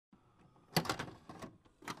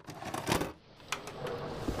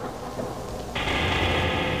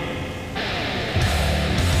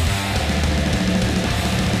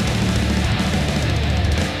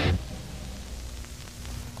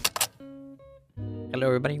Hello,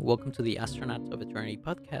 everybody. Welcome to the Astronauts of Eternity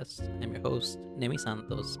podcast. I'm your host, Nemi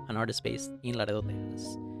Santos, an artist based in Laredo,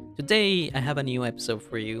 Texas. Today, I have a new episode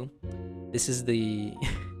for you. This is the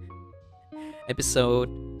episode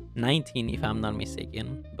 19, if I'm not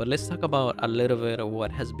mistaken. But let's talk about a little bit of what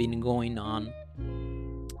has been going on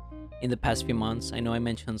in the past few months. I know I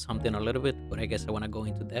mentioned something a little bit, but I guess I want to go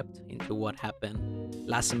into depth into what happened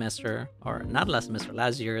last semester, or not last semester,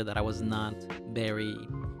 last year, that very,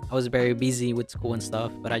 I was very busy with school and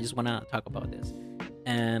stuff, but I just want to talk about this.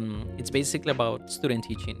 And it's basically about student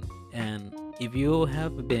teaching. And if you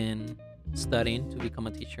have been studying to become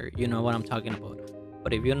a teacher, you know what I'm talking about.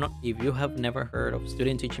 But if you have never heard of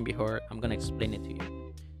student teaching before, I'm gonna explain it to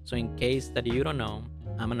you. So, in case that you don't know,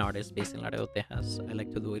 I'm an artist based in Laredo, Texas. I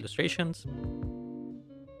like to do illustrations.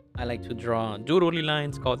 I like to draw doodly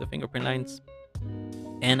lines called the fingerprint lines.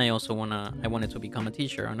 And I wanted to become a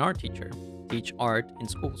teacher, an art teacher, teach art in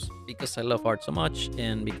schools because I love art so much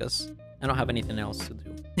and because I don't have anything else to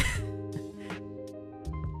do.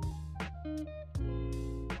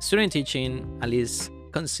 Student teaching, at least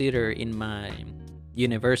consider in my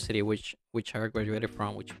university, which I graduated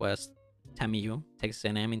from, which was TAMIU, Texas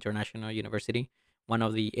A&M International University, one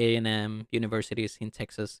of the A&M universities in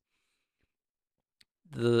Texas.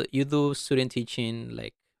 The You do student teaching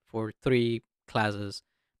like for three classes.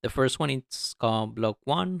 The first one is called Block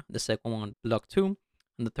One, the second one Block Two,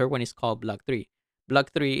 and the third one is called Block Three.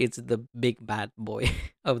 Block Three is the big bad boy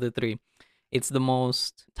of the three. It's the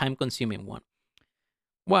most time consuming one.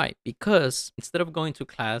 Why? Because instead of going to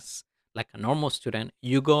class like a normal student,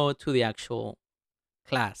 you go to the actual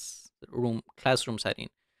classroom setting.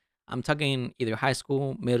 I'm talking either high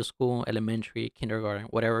school, middle school, elementary, kindergarten,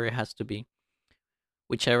 whatever it has to be,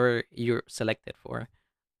 whichever you're selected for.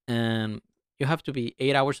 And you have to be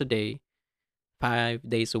 8 hours a day, 5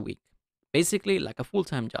 days a week. Basically like a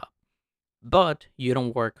full-time job. But you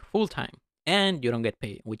don't work full time and you don't get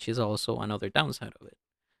paid, which is also another downside of it.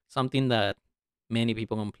 Something that many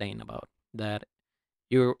people complain about, that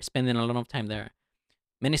you're spending a lot of time there.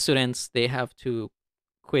 Many students, they have to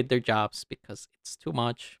quit their jobs because it's too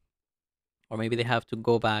much, or maybe they have to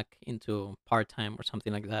go back into part-time or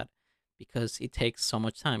something like that because it takes so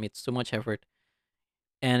much time, it's too much effort.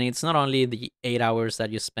 And it's not only the 8 hours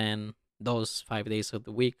that you spend those 5 days of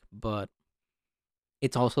the week, but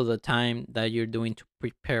it's also the time that you're doing to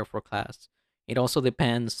prepare for class. It also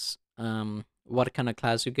depends what kind of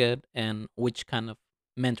class you get and which kind of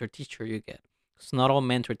mentor teacher you get. Because not all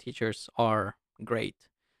mentor teachers are great.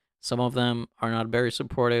 Some of them are not very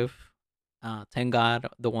supportive. Thank God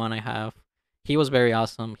the one I have, he was very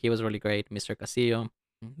awesome. He was really great, Mr. Castillo.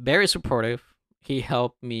 Very supportive. He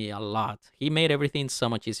helped me a lot. He made everything so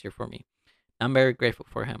much easier for me. I'm very grateful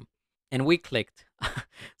for him, and we clicked.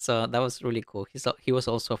 So that was really cool. He was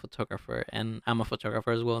also a photographer, and I'm a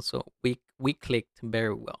photographer as well. So we clicked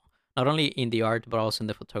very well, not only in the art but also in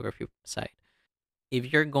the photography side.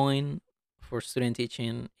 If you're going for student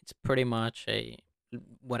teaching, it's pretty much a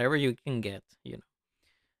whatever you can get,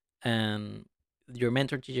 and your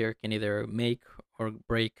mentor teacher can either make or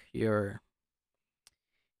break your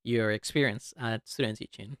experience at student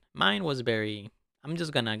teaching. Mine was very, I'm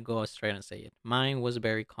just gonna go straight and say it. Mine was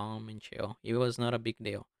very calm and chill. It was not a big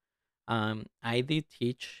deal. I did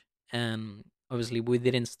teach, and obviously we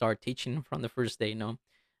didn't start teaching from the first day. No,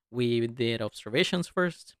 we did observations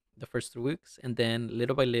first, the first 2 weeks, and then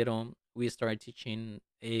little by little we started teaching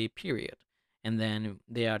a period, and then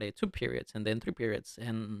they added 2 periods, and then 3 periods,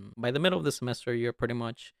 and by the middle of the semester, you're pretty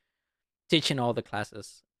much teaching all the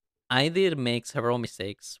classes. I did make several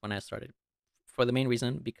mistakes when I started, for the main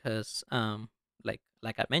reason because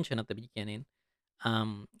like I mentioned at the beginning,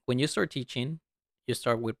 when you start teaching, you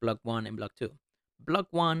start with block 1 and block 2. Block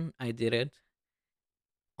 1 I did it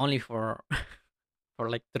only for for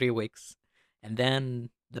like 3 weeks, and then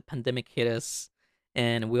the pandemic hit us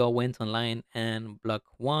and we all went online and block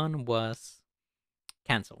 1 was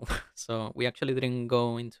canceled. So we actually didn't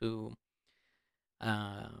go into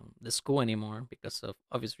the school anymore because of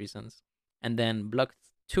obvious reasons. And then block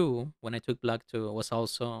 2, when I took block 2, was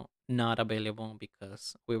also not available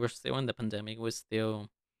because we were still in the pandemic. We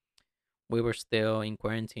were still in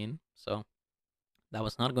quarantine, so that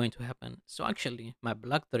was not going to happen. So actually, my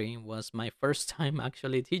block 3 was my first time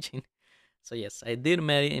actually teaching. So yes, I did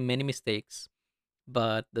many mistakes,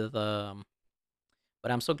 but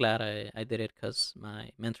but I'm so glad I did it because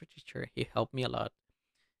my mentor teacher, he helped me a lot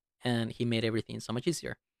and he made everything so much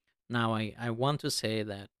easier. Now, I want to say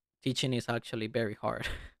that teaching is actually very hard.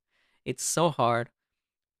 It's so hard,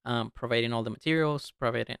 providing all the materials,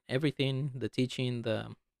 providing everything, the teaching,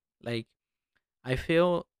 the like. I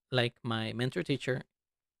feel like my mentor teacher.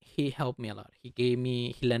 he helped me a lot. He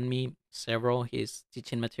lent me several his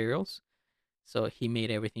teaching materials, so he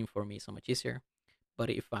made everything for me so much easier. But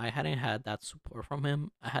if I hadn't had that support from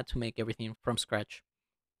him, I had to make everything from scratch.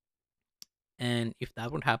 And if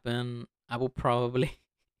that would happen, I would probably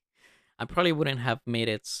I probably wouldn't have made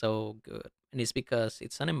it so good. And it's because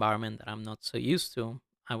it's an environment that I'm not so used to.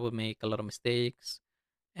 I would make a lot of mistakes,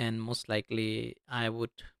 and most likely I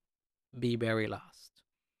would be very lost.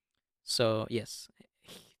 So, yes,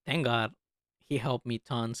 thank God he helped me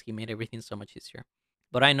tons. He made everything so much easier.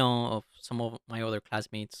 But I know of some of my other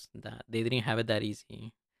classmates that they didn't have it that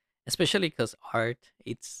easy, especially because art,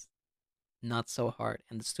 it's not so hard,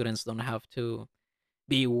 and the students don't have to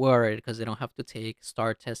be worried because they don't have to take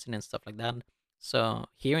star testing and stuff like that. So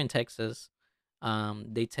here in Texas,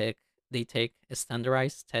 they take a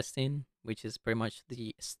standardized testing, which is pretty much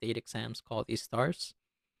the state exams called the stars,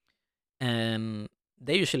 and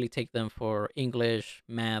they usually take them for English,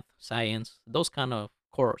 math, science, those kind of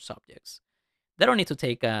core subjects. They don't need to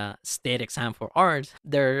take a state exam for art.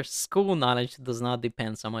 Their school knowledge does not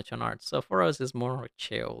depend so much on art. So for us, it's more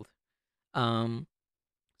chilled. Um,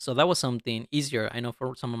 so that was something easier. I know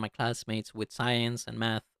for some of my classmates with science and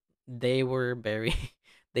math, they were very,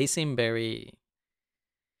 they seemed very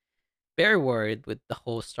worried with the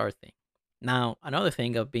whole star thing. Now, another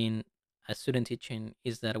thing of being a student teaching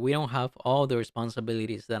is that we don't have all the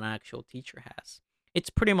responsibilities that an actual teacher has. It's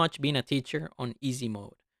pretty much being a teacher on easy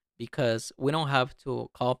mode because we don't have to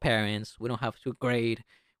call parents, we don't have to grade,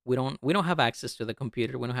 we don't have access to the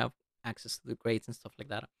computer, we don't have access to the grades and stuff like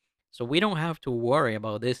that. So we don't have to worry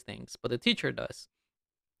about these things, but the teacher does.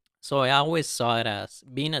 So I always saw it as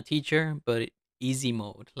being a teacher, but easy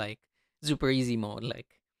mode, like super easy mode.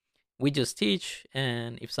 Like we just teach,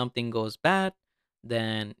 and if something goes bad,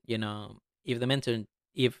 then if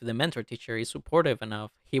the mentor teacher is supportive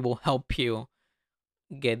enough, he will help you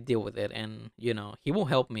get deal with it, and he will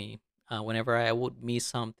help me. Whenever I would miss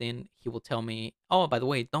something, he will tell me, "Oh, by the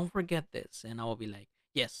way, don't forget this," and I will be like,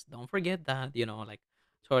 "Yes, don't forget that." Like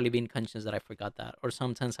totally being conscious that I forgot that. Or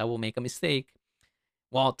sometimes I will make a mistake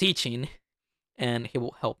while teaching, and he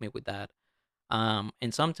will help me with that.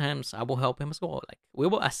 And sometimes I will help him as well. Like we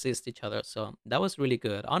will assist each other. So that was really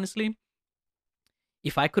good. Honestly,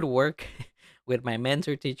 if I could work with my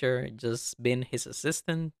mentor teacher, just being his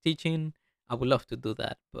assistant teaching, I would love to do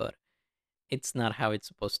that. But it's not how it's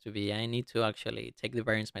supposed to be. I need to actually take the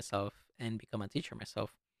variance myself and become a teacher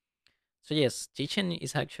myself. So yes, teaching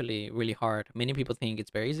is actually really hard. Many people think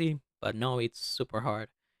it's very easy, but no, it's super hard.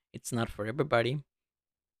 It's not for everybody.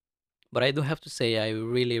 But I do have to say, I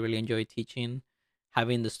really, really enjoy teaching,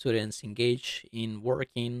 having the students engage in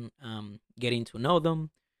working, getting to know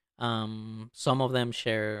them. Some of them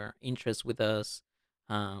share interests with us.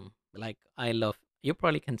 Like I love, you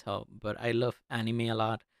probably can tell, but I love anime a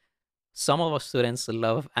lot. Some of our students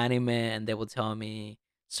love anime, and they will tell me,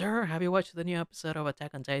 "Sir, have you watched the new episode of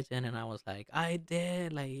Attack on Titan?" And I was like, "I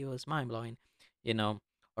did." Like it was mind blowing, you know.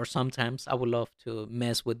 Or sometimes I would love to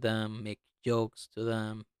mess with them, make jokes to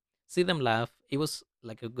them, see them laugh. It was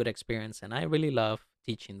like a good experience, and I really love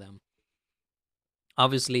teaching them.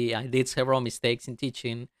 Obviously, I did several mistakes in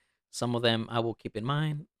teaching. Some of them I will keep in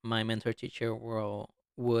mind. My mentor teacher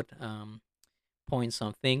would point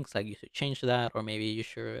some things like you should change that, or maybe you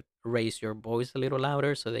should raise your voice a little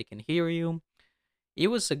louder so they can hear you. It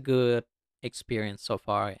was a good experience so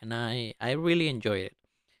far, and I really enjoyed it.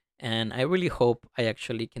 And I really hope I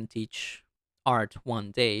actually can teach art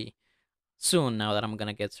one day soon, now that I'm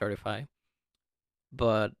gonna get certified.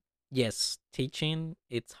 But yes, teaching,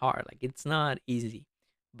 it's hard. Like it's not easy,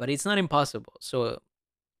 but it's not impossible. So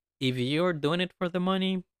if you're doing it for the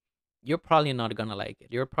money, you're probably not gonna like it.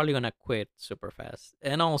 You're probably gonna quit super fast.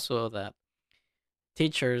 And also that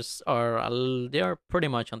teachers they are pretty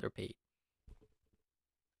much underpaid.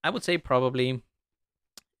 I would say probably,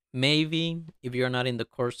 maybe if you're not in the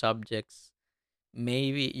core subjects,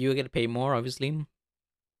 maybe you get paid more, obviously.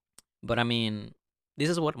 But I mean, this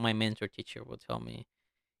is what my mentor teacher would tell me.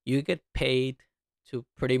 You get paid to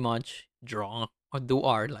pretty much draw or do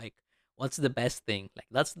art. Like, what's the best thing? Like,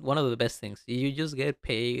 that's one of the best things. You just get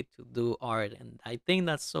paid to do art, and I think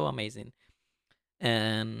that's so amazing.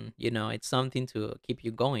 And it's something to keep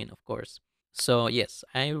you going, of course. So yes,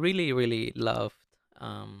 I really, really loved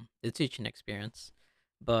the teaching experience.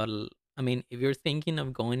 But I mean, if you're thinking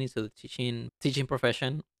of going into the teaching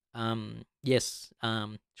profession, yes,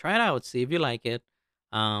 try it out, see if you like it.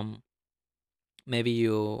 Um, Maybe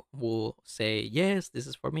you will say yes, this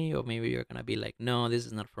is for me, or maybe you're gonna be like, no, this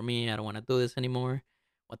is not for me. I don't want to do this anymore.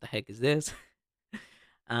 What the heck is this?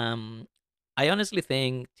 um, I honestly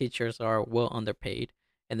think teachers are well underpaid,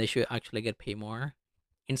 and they should actually get paid more.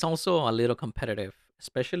 It's also a little competitive,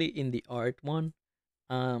 especially in the art one.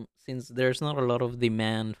 Since there's not a lot of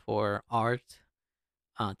demand for art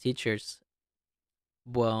teachers,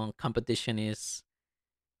 well, competition is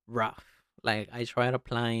rough. Like I tried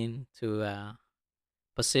applying to a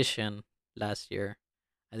position last year.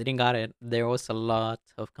 I didn't got it. There was a lot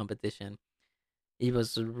of competition. It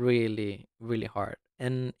was really, really hard.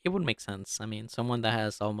 And it would make sense. I mean, someone that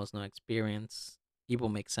has almost no experience, it will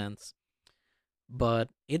make sense. But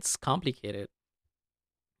it's complicated.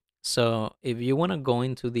 So if you want to go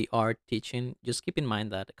into the art teaching, just keep in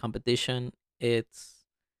mind that competition it's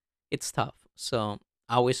tough. So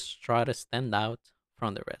I always try to stand out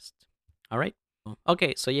from the rest. All right.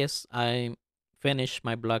 Okay. So yes, I finished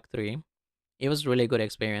my block three. It was really good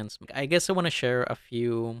experience. I guess I want to share a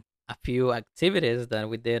few activities that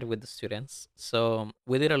we did with the students. So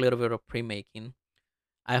we did a little bit of printmaking.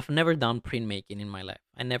 I've never done printmaking in my life.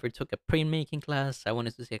 I never took a printmaking class. I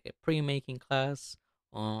wanted to take a printmaking class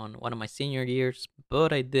on one of my senior years,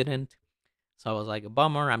 but I didn't. So I was like, a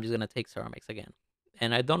bummer. I'm just gonna take ceramics again,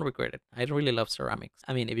 and I don't regret it. I really love ceramics.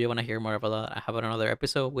 I mean, if you want to hear more about that, I have another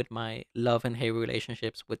episode with my love and hate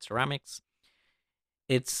relationships with ceramics.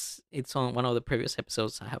 It's on one of the previous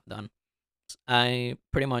episodes I have done. I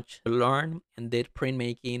pretty much learned and did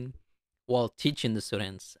printmaking while teaching the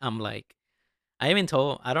students. I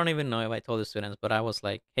don't even know if I told the students, but I was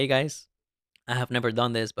like, hey guys, I have never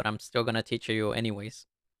done this, but I'm still gonna teach you anyways.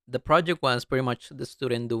 The project was pretty much the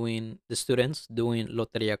students doing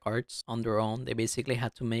loteria cards on their own. They basically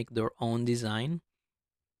had to make their own design.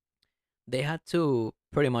 They had to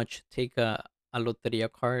pretty much take a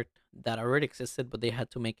loteria card that already existed, but they had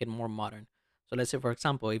to make it more modern. So let's say, for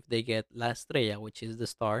example, if they get La Estrella, which is the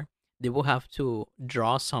star, they will have to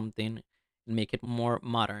draw something and make it more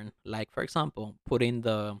modern. Like, for example, putting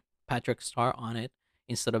the Patrick star on it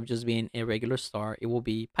instead of just being a regular star, it will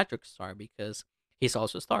be Patrick star because he's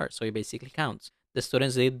also a star. So it basically counts. The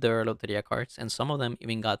students did their loteria cards, and some of them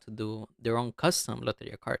even got to do their own custom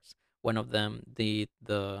loteria cards. One of them did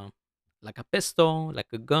the like a pistol,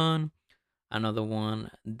 like a gun. Another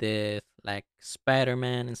one did like Spider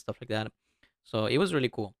Man and stuff like that. So it was really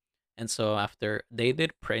cool. And so after they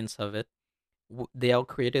did prints of it, they all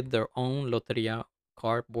created their own Loteria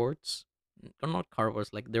cardboards. Or not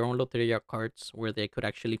cardboards, like their own Loteria cards where they could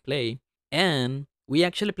actually play. And we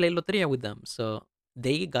actually played Loteria with them. So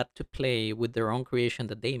they got to play with their own creation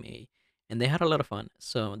that they made. And they had a lot of fun.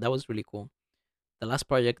 So that was really cool. The last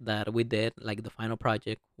project that we did, like the final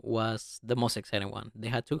project, was the most exciting one. They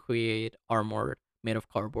had to create armor made of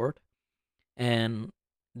cardboard, and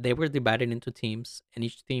they were divided into teams, and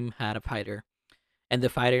each team had a fighter, and the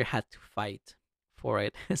fighter had to fight for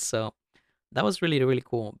it. So that was really really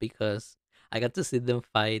cool because I got to see them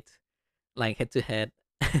fight like head to head.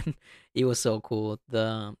 It was so cool.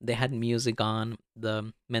 They had music on.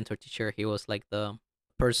 The mentor teacher, he was like the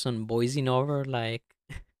person voicing over like,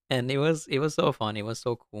 and it was so fun. It was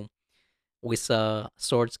so cool. We saw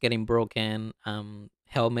swords getting broken,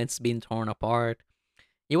 helmets being torn apart.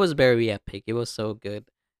 It was very epic. It was so good,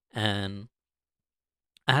 and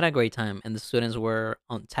I had a great time. And the students were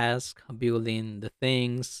on task building the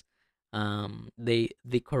things.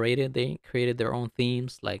 They created their own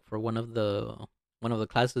themes. Like for one of the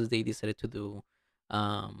classes, they decided to do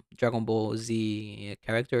Dragon Ball Z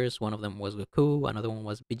characters. One of them was Goku. Another one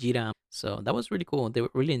was Vegeta. So that was really cool. They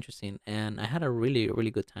were really interesting, and I had a really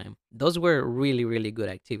really good time. Those were really really good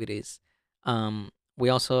activities. We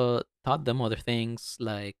also taught them other things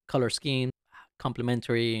like color scheme,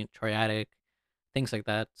 complementary, triadic, things like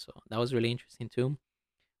that. So that was really interesting too.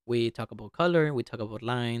 We talk about color, we talk about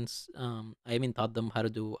lines. I even taught them how to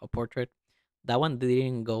do a portrait. That one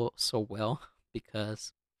didn't go so well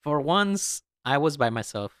because for once I was by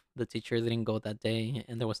myself. The teacher didn't go that day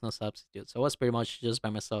and there was no substitute. So I was pretty much just by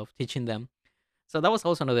myself teaching them. So that was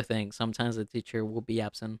also another thing. Sometimes the teacher will be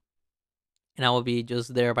absent and I will be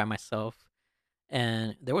just there by myself.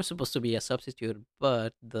 And there was supposed to be a substitute,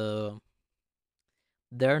 but there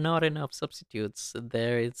are not enough substitutes.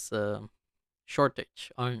 There is a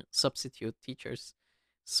shortage on substitute teachers,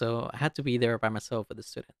 so I had to be there by myself with the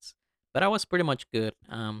students. But I was pretty much good.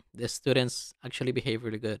 The students actually behaved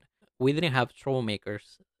really good. We didn't have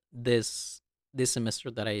troublemakers this this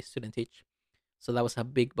semester that I student teach, so that was a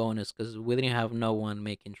big bonus because we didn't have no one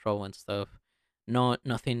making trouble and stuff. No,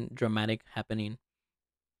 nothing dramatic happening.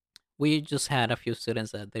 We just had a few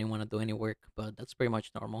students that didn't want to do any work, but that's pretty much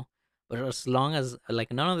normal. But as long as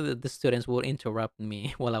like none of the students would interrupt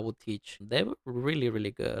me while I would teach, they were really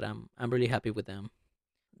really good. I'm really happy with them.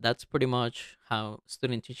 That's pretty much how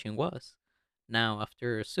student teaching was. Now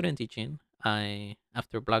after student teaching, I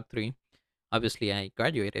after block three, obviously I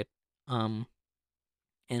graduated. Um,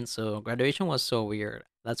 and so graduation was so weird.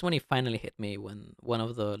 That's when it finally hit me when one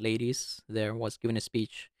of the ladies there was giving a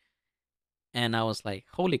speech, and I was like,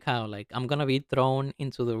 "Holy cow! Like I'm gonna be thrown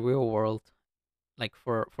into the real world, like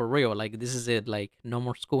for real. Like this is it. Like no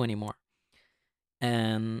more school anymore."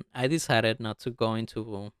 And I decided not to go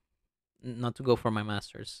for my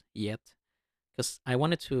masters yet because I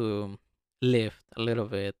wanted to live a little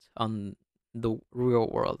bit on the real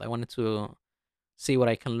world. I wanted to see what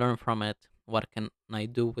I can learn from it, what can I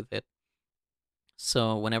do with it.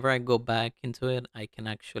 So whenever I go back into it, I can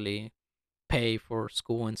actually pay for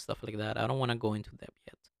school and stuff like that. I don't want to go into debt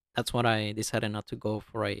yet. That's what I decided not to go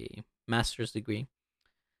for a master's degree.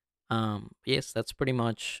 Yes, that's pretty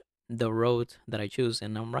much the road that I choose,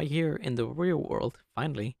 and I'm right here in the real world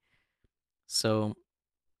finally. So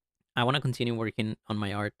I want to continue working on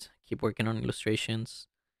my art, keep working on illustrations,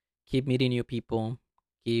 keep meeting new people,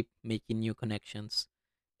 keep making new connections,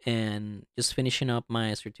 and just finishing up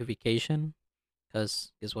my certification.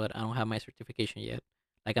 Because guess what? I don't have my certification yet.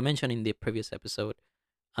 Like I mentioned in the previous episode.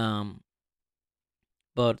 Um,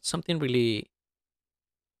 but something really,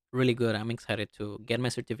 really good. I'm excited to get my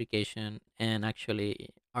certification and actually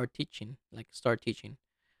art teaching, like start teaching.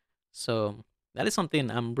 So that is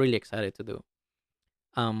something I'm really excited to do.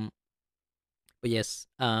 Um, but yes,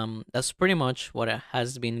 that's pretty much what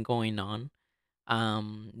has been going on.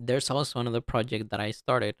 There's also another project that I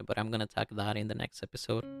started, but I'm gonna talk that in the next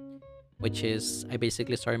episode, which is I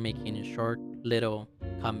basically started making short little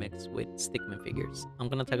comics with stickman figures. I'm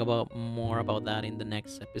gonna talk about more about that in the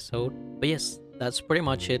next episode. But yes, that's pretty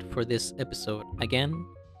much it for this episode. Again,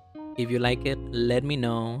 if you like it, let me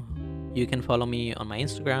know. You can follow me on my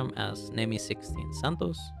Instagram as Nemi16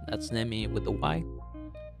 Santos. That's Nemi with the Y.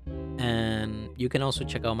 And you can also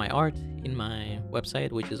check out my art in my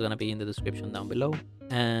website, which is gonna be in the description down below.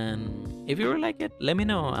 And if you really like it, let me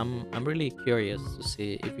know. I'm really curious to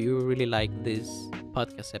see if you really like these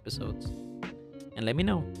podcast episodes, and let me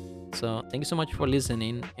know. So thank you so much for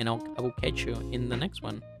listening, and I will catch you in the next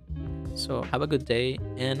one. So have a good day,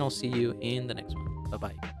 and I'll see you in the next one. Bye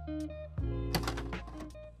bye.